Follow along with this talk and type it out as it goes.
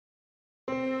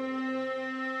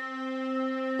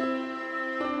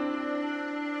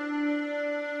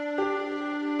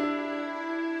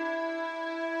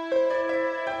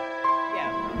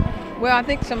Well, I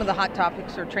think some of the hot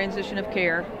topics are transition of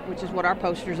care, which is what our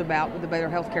poster's about with the Baylor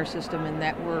healthcare system, and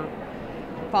that we're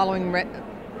following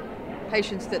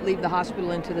patients that leave the hospital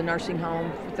into the nursing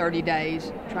home for 30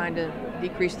 days, trying to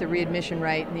decrease the readmission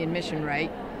rate and the admission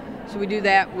rate. So we do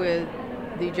that with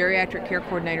the geriatric care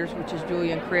coordinators, which is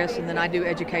Julia and Chris, and then I do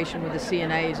education with the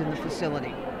CNAs in the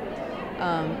facility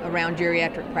around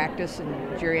geriatric practice and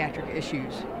geriatric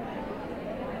issues.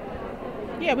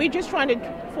 Yeah, we're just trying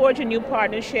to forge a new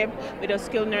partnership with our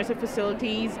skilled nursing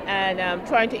facilities and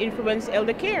trying to influence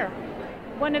elder care.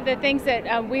 One of the things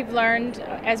that we've learned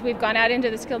as we've gone out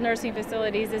into the skilled nursing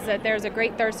facilities is that there's a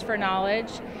great thirst for knowledge,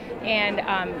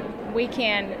 and we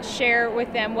can share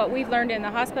with them what we've learned in the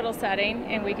hospital setting,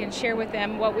 and we can share with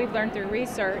them what we've learned through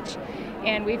research.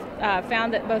 And we've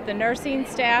found that both the nursing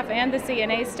staff and the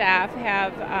CNA staff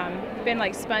have been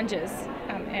like sponges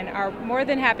and are more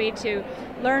than happy to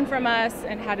learn from us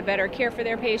and how to better care for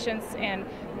their patients. And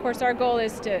of course our goal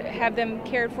is to have them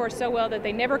cared for so well that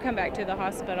they never come back to the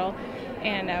hospital.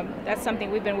 And that's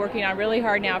something we've been working on really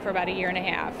hard now for about a year and a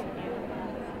half.